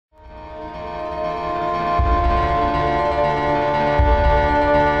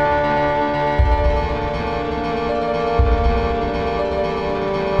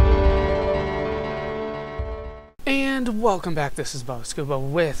Welcome back, this is Scuba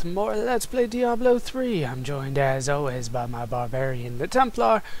with more Let's Play Diablo 3. I'm joined as always by my Barbarian. The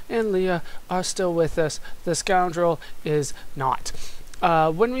Templar and Leah are still with us. The Scoundrel is not.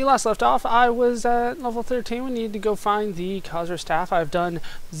 When we last left off, I was at level 13. We need to go find the Khazra Staff. I've done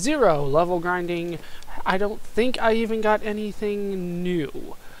 0 level grinding. I don't think I even got anything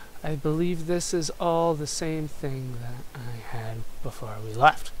new. I believe this is all the same thing that I had before we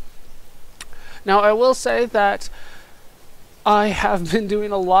left. Now, I will say that I have been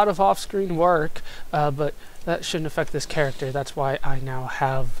doing a lot of off-screen work, but that shouldn't affect this character. That's why I now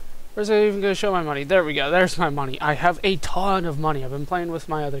have... Where's it even going to show my money? There we go. There's my money. I have a ton of money. I've been playing with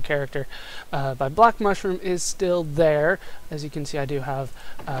my other character. My Black Mushroom is still there. As you can see, I do have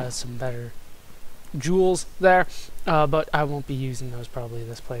some better jewels there, but I won't be using those probably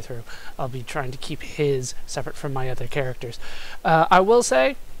this playthrough. I'll be trying to keep his separate from my other characters. I will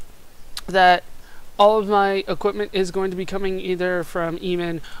say that all of my equipment is going to be coming either from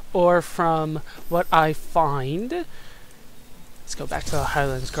Eamon or from what I find. Let's go back to the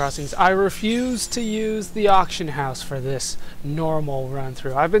Highlands Crossings. I refuse to use the auction house for this normal run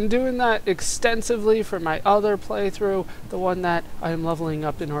through. I've been doing that extensively for my other playthrough, the one that I am leveling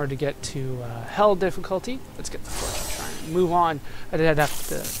up in order to get to Hell difficulty. Let's get the Fortune Shrine and move on. I did have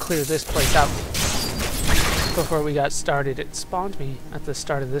to clear this place out before we got started. It spawned me at the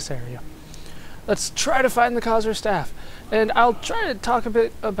start of this area. Let's try to find the Khazra Staff, and I'll try to talk a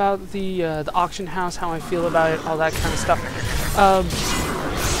bit about the auction house, how I feel about it, all that kind of stuff.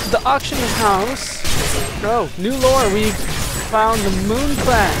 The auction house. Oh, new lore. We found the Moon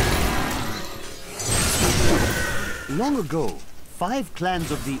Clan. Long ago, 5 clans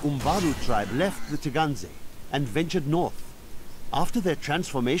of the Umbaru tribe left the Teganze and ventured north. After their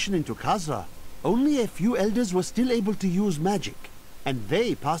transformation into Khazra, only a few elders were still able to use magic, and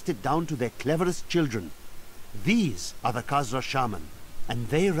they passed it down to their cleverest children. These are the Khazra Shaman, and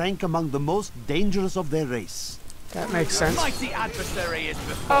they rank among the most dangerous of their race. That makes sense. Mighty adversary is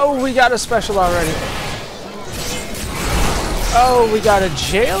before. Oh, we got a special already. Oh, we got a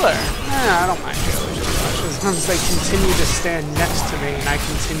jailer. I don't mind jailers as much, as long as they continue to stand next to me and I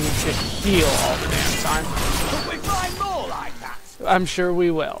continue to heal all the damn time. But we find more like that. I'm sure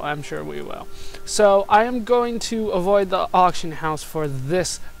we will. I'm sure we will. So I am going to avoid the auction house for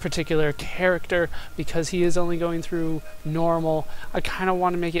this particular character because he is only going through normal. I kind of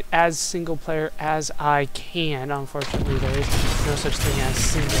want to make it as single player as I can. Unfortunately, there is no such thing as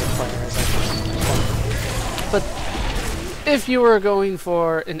single player as I can. But if you were going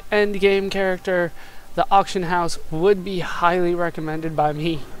for an end game character, the auction house would be highly recommended by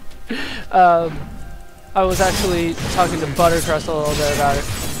me. I was actually talking to Buttercrust a little bit about it.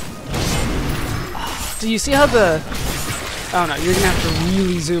 Do you see how the... Oh no, you're going to have to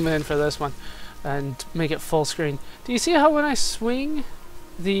really zoom in for this one and make it full screen. Do you see how when I swing,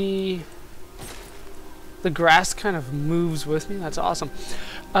 the grass kind of moves with me? That's awesome.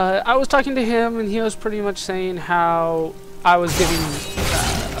 I was talking to him and he was pretty much saying how I was giving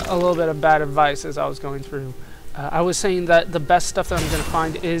a little bit of bad advice as I was going through. I was saying that the best stuff that I'm going to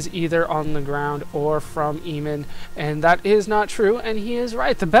find is either on the ground or from Eamon, and that is not true, and he is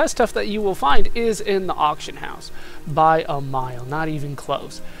right. The best stuff that you will find is in the auction house, by a mile, not even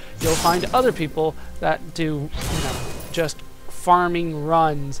close. You'll find other people that do, just farming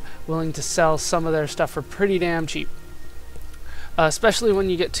runs, willing to sell some of their stuff for pretty damn cheap. Especially when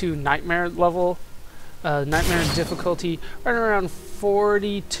you get to Nightmare level, Nightmare difficulty, right around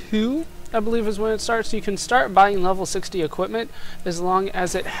 42. I believe is when it starts. You can start buying level 60 equipment as long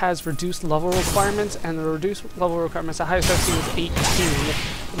as it has reduced level requirements, and the reduced level requirements, the highest I've seen is 18.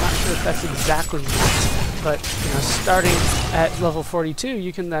 I'm not sure if that's exactly right, but starting at level 42,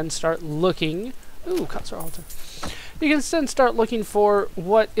 you can then start looking. Ooh, Khazra altar. You can then start looking for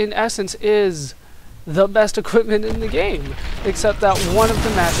what, in essence, is the best equipment in the game, except that one of the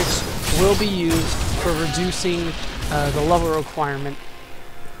magics will be used for reducing the level requirement.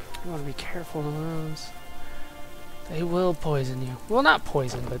 You want to be careful of those. They will poison you. Well, not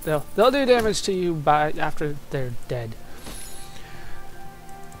poison, but they'll do damage to you after they're dead.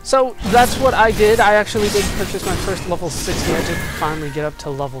 So that's what I did. I actually did purchase my first level 60. I did finally get up to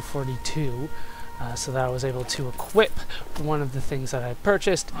level 42, so that I was able to equip one of the things that I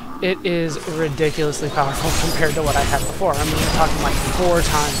purchased. It is ridiculously powerful compared to what I had before. I mean, we're talking like 4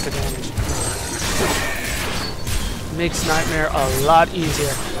 times the damage. Makes Nightmare a lot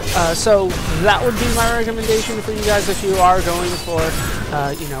easier. So that would be my recommendation for you guys if you are going for,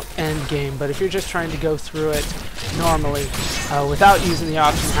 end game. But if you're just trying to go through it normally without using the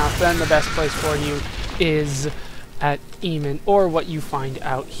auction house, then the best place for you is at Eamon or what you find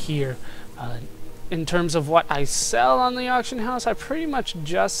out here. in terms of what I sell on the auction house, I pretty much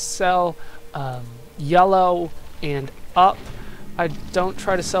just sell yellow and up. I don't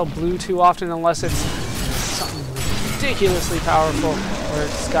try to sell blue too often unless it's something ridiculously powerful or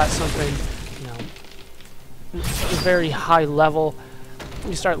it's got something, you know, very high level.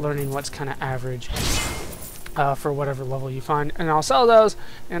 You start learning what's kind of average for whatever level you find, and I'll sell those.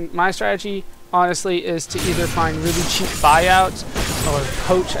 And my strategy, honestly, is to either find really cheap buyouts or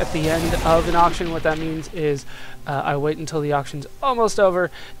poach at the end of an auction. What that means is I wait until the auction's almost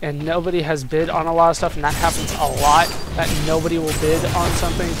over and nobody has bid on a lot of stuff, and that happens a lot, that nobody will bid on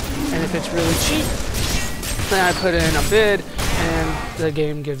something. And if it's really cheap, then I put in a bid and the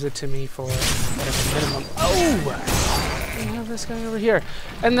game gives it to me for whatever minimum. Oh! I have this guy over here.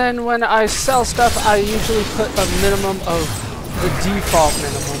 And then when I sell stuff, I usually put a minimum of the default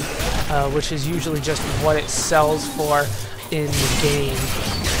minimum, which is usually just what it sells for in the game,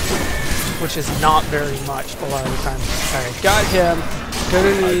 which is not very much a lot of the time. Alright, got him.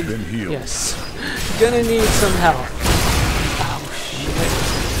 Gonna need... Yes. Gonna need some help. Oh,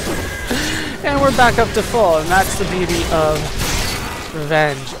 shit. And we're back up to full, and that's the beauty of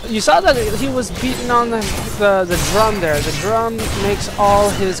revenge. You saw that he was beating on the drum there. The drum makes all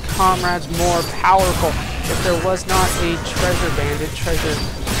his comrades more powerful. If there was not a treasure bandit,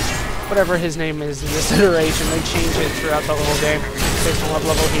 whatever his name is in this iteration, they change it throughout the whole game based on what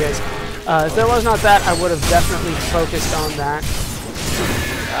level he is. If there was not that, I would have definitely focused on that.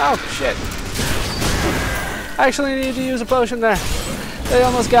 Oh, shit. I actually needed to use a potion there. They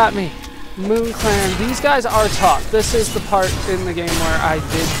almost got me. Moon Clan, these guys are tough. This is the part in the game where I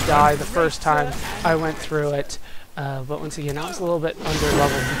did die the first time I went through it. But once again, I was a little bit under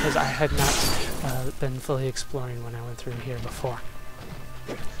level because I had not been fully exploring when I went through here before.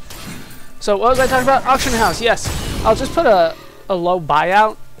 So what was I talking about? Auction house, yes. I'll just put a low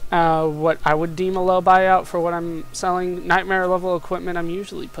buyout. What I would deem a low buyout for what I'm selling. Nightmare level equipment, I'm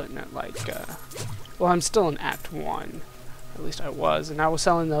usually putting it like, well, I'm still in Act 1. At least I was, and I was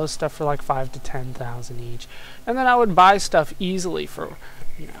selling those stuff for like 5,000 to 10,000 each. And then I would buy stuff easily for,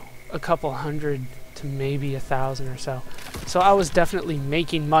 you know, a couple hundred to maybe 1,000 or so. So I was definitely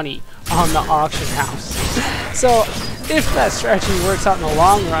making money on the auction house. So if that strategy works out in the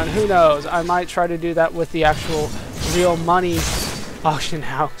long run, who knows? I might try to do that with the actual real money auction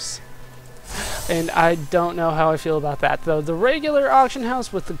house. And I don't know how I feel about that, though. The regular auction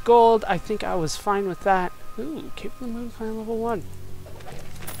house with the gold, I think I was fine with that. Ooh, Cape of the Moon Clan level 1.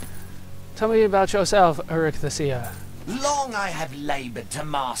 Tell me about yourself, Ericthesia. Long I have laboured to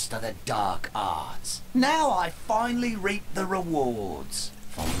master the dark arts. Now I finally reap the rewards.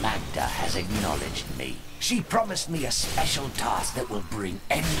 For Magda has acknowledged me. She promised me a special task that will bring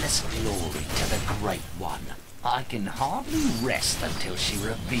endless glory to the Great One. I can hardly rest until she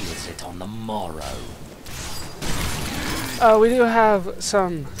reveals it on the morrow. We do have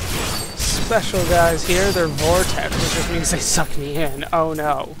some special guys here. They're vortex, which just means they suck me in. Oh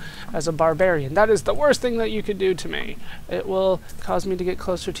no. As a barbarian, that is the worst thing that you could do to me. It will cause me to get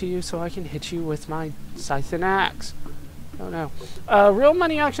closer to you so I can hit you with my scythe and axe. Oh no. Real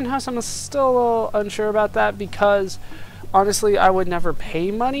money auction house, I'm still a little unsure about that because honestly I would never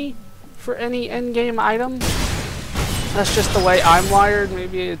pay money for any endgame item. That's just the way I'm wired.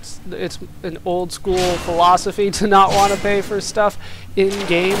 Maybe it's an old school philosophy to not want to pay for stuff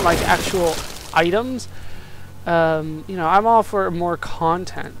in-game, like actual items. You know, I'm all for more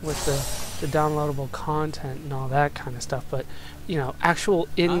content with the downloadable content and all that kind of stuff, but, you know, actual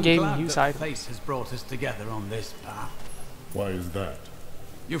in-game use items. Fate has brought us together on this path. Why is that?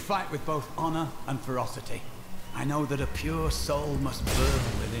 You fight with both honor and ferocity. I know that a pure soul must burn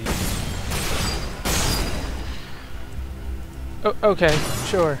within. Oh, okay,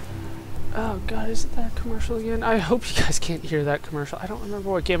 sure. Oh god, is it that commercial again? I hope you guys can't hear that commercial. I don't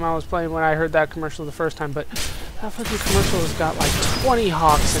remember what game I was playing when I heard that commercial the first time, but that fucking commercial has got like 20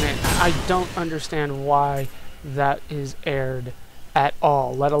 hawks in it. I don't understand why that is aired at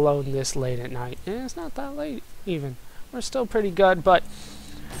all, let alone this late at night. And it's not that late, even. We're still pretty good, but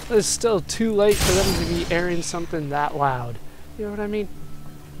it's still too late for them to be airing something that loud. You know what I mean?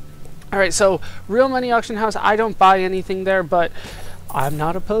 Alright, so real money auction house, I don't buy anything there, but I'm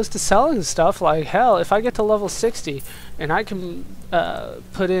not opposed to selling stuff. Like hell, if I get to level 60 and I can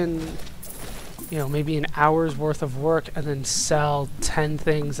put in, you know, maybe an hour's worth of work and then sell 10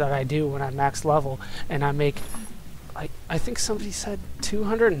 things that I do when I'm max level, and I make, like, I think somebody said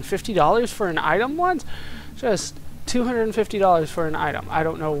 $250 for an item once? Just $250 for an item. I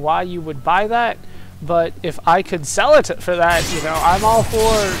don't know why you would buy that, but if I could sell it for that, you know, I'm all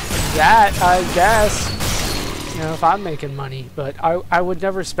for that, I guess. You know, if I'm making money, but I would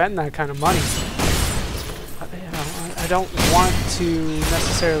never spend that kind of money. don't want to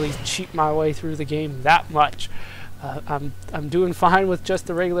necessarily cheat my way through the game that much. I'm doing fine with just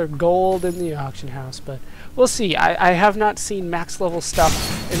the regular gold in the auction house, but we'll see. I have not seen max level stuff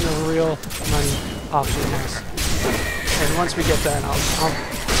in the real money auction house. And once we get there, I'll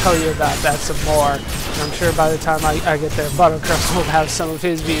tell you about that some more. And I'm sure by the time I get there, Buttercrust will have some of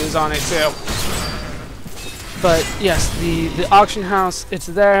his views on it too. But yes, the auction house, it's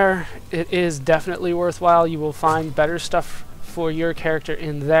there. It is definitely worthwhile. You will find better stuff for your character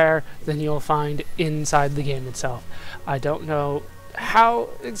in there than you'll find inside the game itself. I don't know how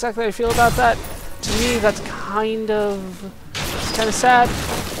exactly I feel about that. To me, that's kind of sad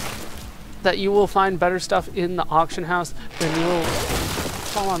that you will find better stuff in the auction house than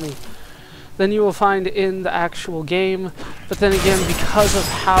you will find in the actual game. But then again, because of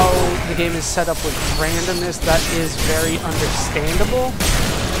how the game is set up with randomness, that is very understandable.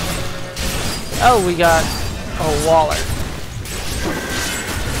 Oh, we got a Waller.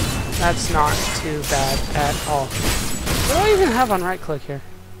 That's not too bad at all. What do I even have on right click here?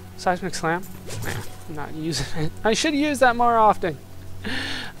 Seismic Slam? Nah, I'm not using it. I should use that more often.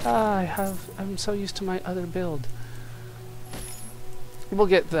 I'm so used to my other build. We'll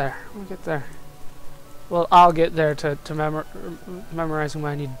get there. We'll get there. Well, I'll get there to memorizing what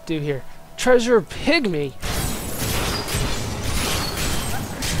I need to do here. Treasure Pygmy!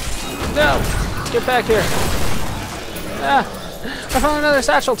 No! Get back here. Ah! I found another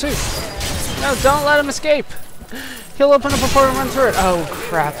satchel too. No, don't let him escape. He'll open up a portal and run through it. Oh,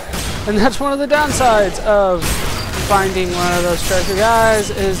 crap. And that's one of the downsides of finding one of those treasure guys,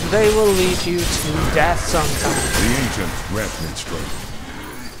 is they will lead you to death sometimes. The ancients grant me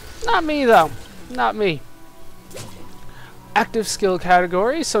strength. Not me, though. Not me. Active skill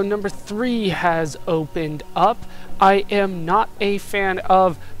category. So number 3 has opened up. I am not a fan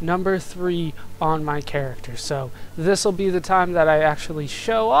of number 3 on my character. So this will be the time that I actually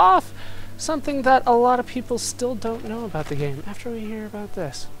show off something that a lot of people still don't know about the game after we hear about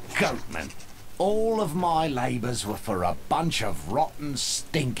this. Goatman. All of my labours were for a bunch of rotten,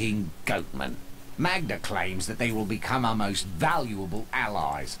 stinking goatmen. Magda claims that they will become our most valuable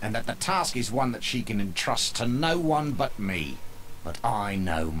allies, and that the task is one that she can entrust to no one but me. But I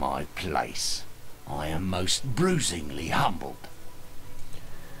know my place. I am most bruisingly humbled.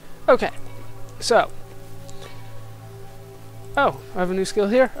 Okay, so. Oh, I have a new skill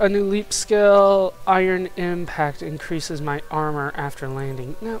here. A new leap skill. Iron Impact increases my armor after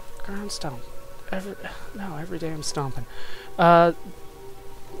landing. No, ground stomp. Every day I'm stomping.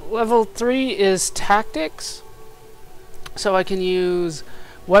 Level 3 is Tactics. So I can use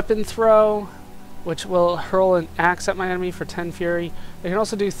Weapon Throw, which will hurl an axe at my enemy for 10 fury. I can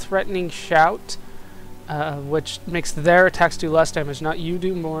also do Threatening Shout, which makes their attacks do less damage. Not you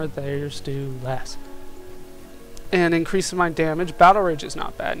do more, theirs do less. And increases my damage. Battle Rage is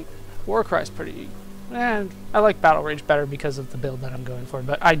not bad. Warcry is pretty... I like Battle Rage better because of the build that I'm going for,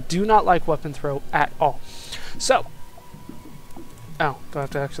 but I do not like Weapon Throw at all. So... Oh, do I have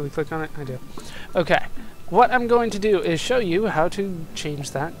to actually click on it? I do. Okay. What I'm going to do is show you how to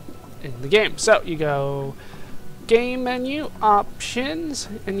change that in the game. So, you go... Game menu, Options,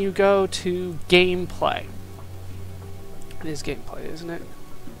 and you go to Gameplay. It is Gameplay, isn't it?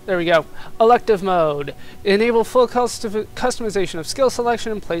 There we go. Elective mode. Enable full customization of skill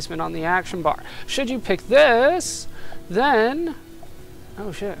selection and placement on the action bar. Should you pick this, then...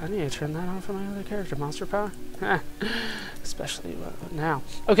 Oh shit, I need to turn that on for my other character. Monster power? Especially now.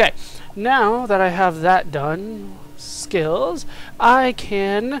 Okay, now that I have that done, skills, I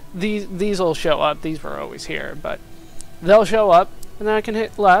can... These will show up. These were always here, but they'll show up, and then I can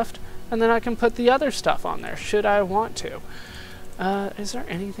hit left, and then I can put the other stuff on there, should I want to. Is there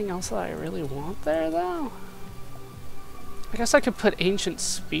anything else that I really want there, though? I guess I could put Ancient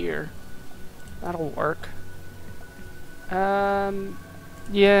Spear. That'll work.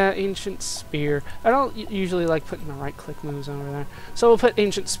 Yeah, Ancient Spear. I don't usually like putting the right-click moves over there. So we'll put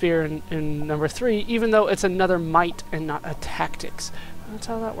Ancient Spear in number 3, even though it's another might and not a tactics. That's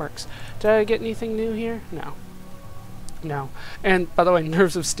how that works. Did I get anything new here? No. No. And, by the way,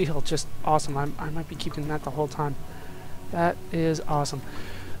 Nerves of Steel, just awesome. I might be keeping that the whole time. That is awesome.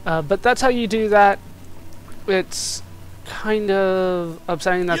 But that's how you do that. It's kind of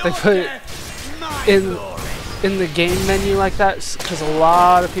upsetting that they put it in the game menu like that, because a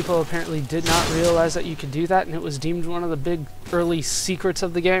lot of people apparently did not realize that you could do that, and it was deemed one of the big early secrets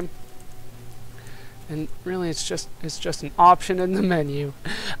of the game. And really, it's just an option in the menu.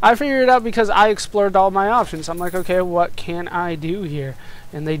 I figured it out because I explored all my options. I'm like, okay, what can I do here?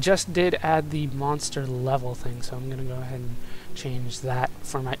 And they just did add the monster level thing, so I'm gonna go ahead and change that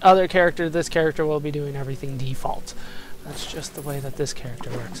for my other character. This character will be doing everything default. That's just the way that this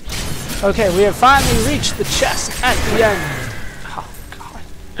character works. Okay, we have finally reached the chest at the end. Oh, God.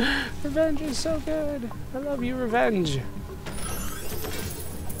 Revenge is so good. I love you, Revenge.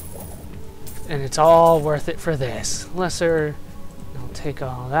 And it's all worth it for this. Lesser, I'll take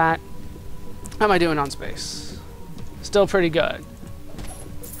all that. How am I doing on space? Still pretty good.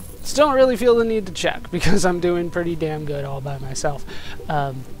 Still don't really feel the need to check because I'm doing pretty damn good all by myself.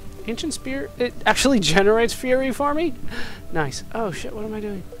 Ancient Spear, it actually generates Fury for me? Nice. Oh shit, what am I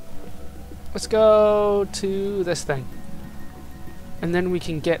doing? Let's go to this thing. And then we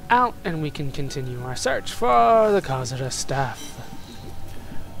can get out and we can continue our search for the Khazra staff.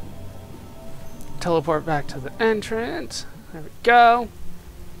 Teleport back to the entrance. There we go.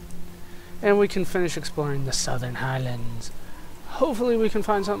 And we can finish exploring the Southern Highlands. Hopefully we can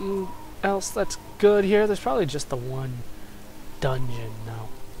find something else that's good here. There's probably just the one dungeon, though.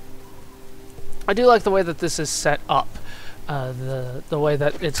 I do like the way that this is set up. The way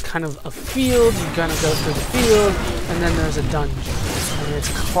that it's kind of a field. You kind of go through the field, and then there's a dungeon. And it's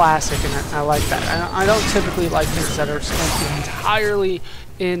classic, and I like that. I don't typically like things that are spent entirely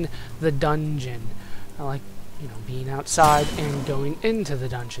in the dungeon. I like, you know, being outside and going into the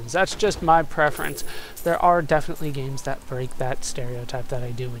dungeons. That's just my preference. There are definitely games that break that stereotype that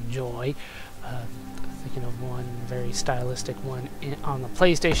I do enjoy. Thinking of one very stylistic one on the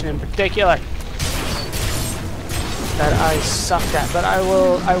PlayStation in particular that I sucked at, but I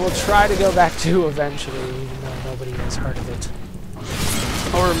will try to go back to eventually, even though nobody has heard of it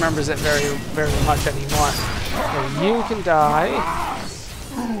or remembers it very, very much anymore. So you can die.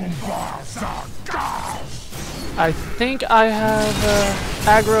 I think I have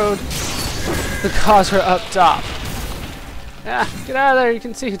aggroed the Khazra up top. Yeah, get out of there. You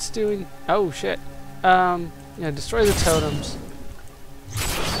can see it's doing... Oh, shit. Yeah, destroy the totems.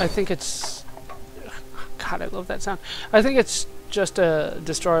 I think it's... God, I love that sound. I think it's just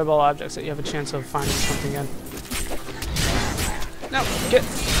destroyable objects that you have a chance of finding something in. No, get...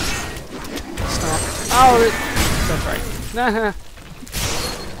 Stop. Oh, that's right.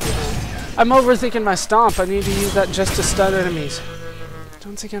 I'm overthinking my stomp. I need to use that just to stun enemies.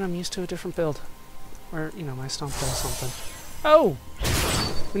 Once again, I'm used to a different build. Where, you know, my stomp does something. Oh!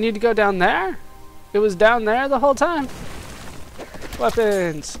 We need to go down there? It was down there the whole time?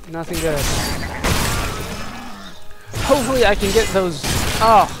 Weapons! Nothing good. Hopefully I can get those...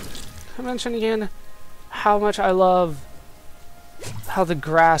 Oh! I mentioned again how much I love how the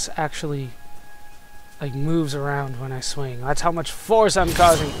grass actually like moves around when I swing. That's how much force I'm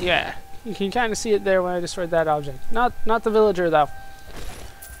causing. Yeah. You can kind of see it there when I destroyed that object. Not the villager, though.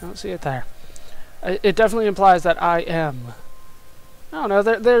 I don't see it there. It definitely implies that I am... I don't know,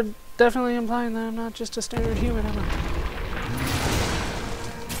 they're definitely implying that I'm not just a standard human, am I?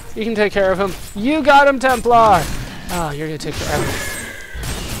 You can take care of him. You got him, Templar! Oh, you're gonna take forever.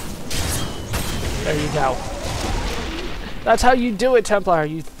 There you go. That's how you do it, Templar.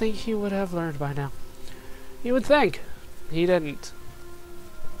 You'd think he would have learned by now. You would think. He didn't.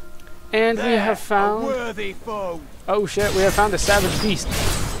 And we have found... a worthy foe. Oh shit, we have found a savage beast.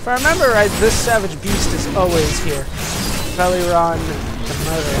 If I remember right, this savage beast is always here. Veliron the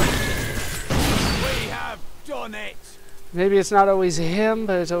murderer. We have done it. Maybe it's not always him,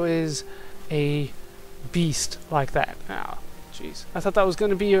 but it's always a beast like that. Oh, jeez. I thought that was going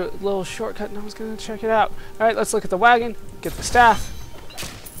to be a little shortcut, and I was going to check it out. Alright, let's look at the wagon, get the staff.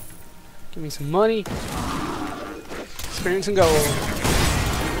 Give me some money. Experience and gold.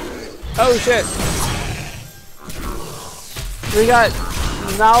 Oh shit! We got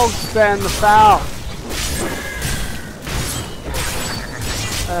Malban the Foul.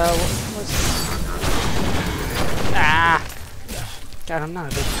 What's... Ah! God, I'm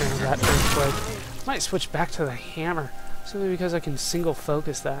not a big fan of that earthquake. Might switch back to the hammer, simply because I can single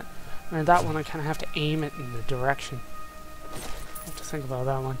focus that. And that one I kind of have to aim it in the direction. I have to think about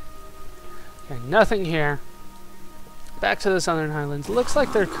that one. Okay, nothing here. Back to the Southern Highlands. Looks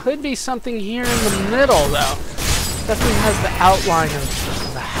like there could be something here in the middle, though. Definitely has the outline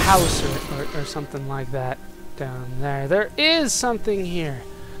of a house or something like that down there. There is something here.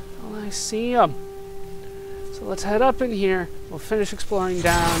 Oh, I see them. So let's head up in here. We'll finish exploring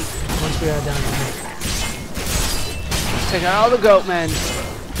down once we are done here. Take out all the goat men.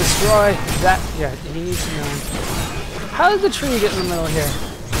 Destroy that. Yeah, you need to know. How did the tree get in the middle here?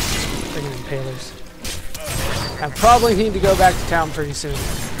 Friggin' impalers. I probably need to go back to town pretty soon.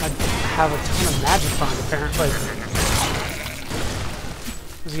 I have a ton of magic bond, apparently.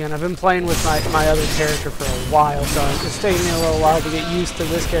 Because again, I've been playing with my other character for a while, so it's taking me a little while to get used to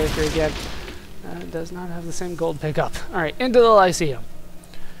this character again. it does not have the same gold pickup. Alright, into the Lyceum.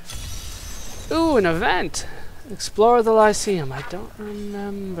 Ooh, an event! Explore the Lyceum. I don't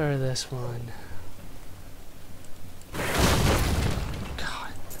remember this one.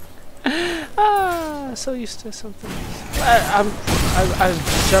 God. So used to something else.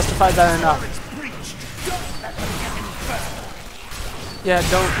 I've justified that enough. Yeah,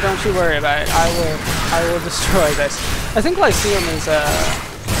 don't you worry about it. I will destroy this. I think Lyceum is a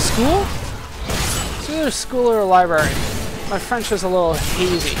school? It's either a school or a library. My French is a little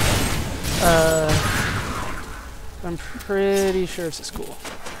hazy. I'm pretty sure it's a school.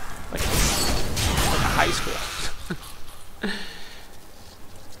 Like a high school.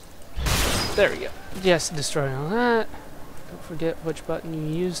 There we go. Yes, destroy all that. Don't forget which button you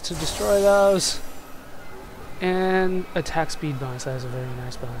use to destroy those. And attack speed bonus. That is a very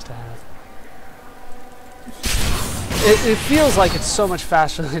nice bonus to have. It feels like it's so much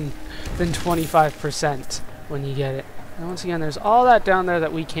faster than 25% when you get it. And once again, there's all that down there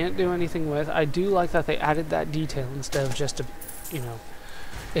that we can't do anything with. I do like that they added that detail instead of just, you know,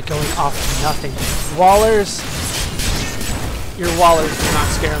 it going off to nothing. Wallers. Your wallers do not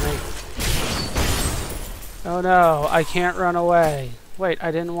scare me. Oh no, I can't run away. Wait, I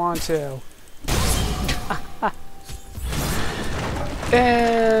didn't want to.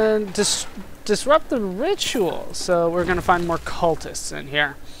 And disrupt the ritual. So we're going to find more cultists in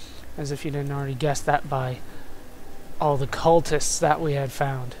here. As if you didn't already guess that by all the cultists that we had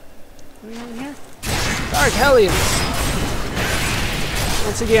found. What are we in here? Dark Hellions.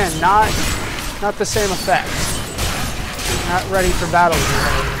 Once again, not the same effect. Not ready for battle with the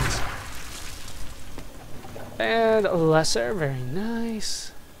Hellions. And a lesser, very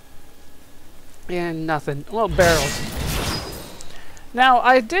nice. And nothing. Well, barrels. Now,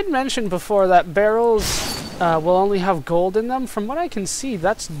 I did mention before that barrels will only have gold in them. From what I can see,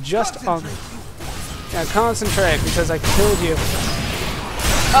 that's just on... Yeah, concentrate, because I killed you.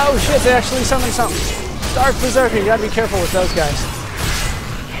 Oh shit, they actually summoned something. Dark Berserker, you gotta be careful with those guys.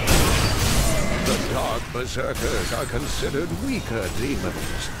 The Dark Berserkers are considered weaker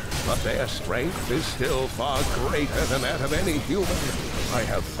demons, but their strength is still far greater than that of any human. I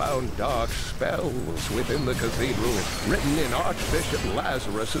have found dark spells within the cathedral, written in Archbishop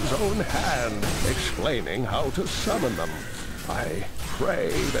Lazarus's own hand, explaining how to summon them. I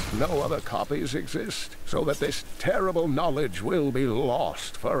pray that no other copies exist, so that this terrible knowledge will be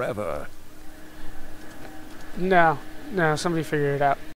lost forever. No, somebody figure it out.